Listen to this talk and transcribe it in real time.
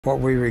What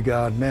we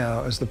regard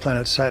now as the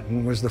planet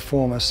Saturn was the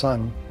former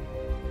Sun.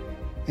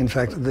 In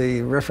fact,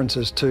 the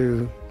references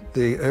to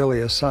the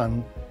earlier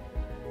Sun,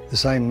 the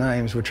same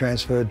names were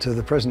transferred to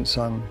the present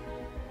Sun.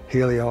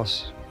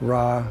 Helios,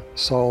 Ra,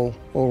 Sol,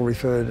 all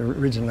referred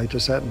originally to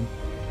Saturn.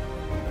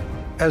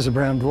 As a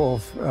brown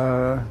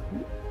dwarf,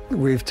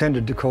 we've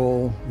tended to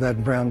call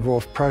that brown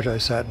dwarf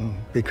Proto-Saturn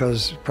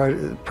because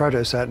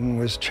Proto-Saturn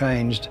was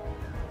changed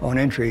on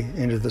entry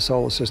into the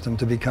solar system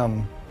to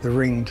become the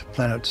ringed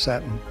planet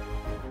Saturn.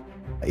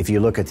 If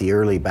you look at the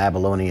early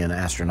Babylonian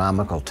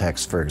astronomical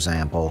texts, for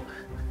example,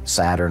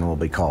 Saturn will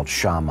be called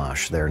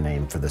Shamash, their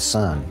name for the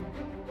sun.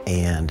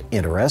 And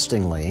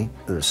interestingly,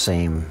 the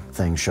same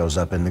thing shows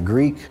up in the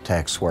Greek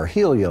texts where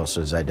Helios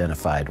is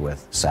identified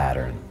with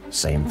Saturn.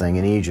 Same thing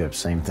in Egypt,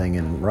 same thing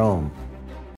in Rome.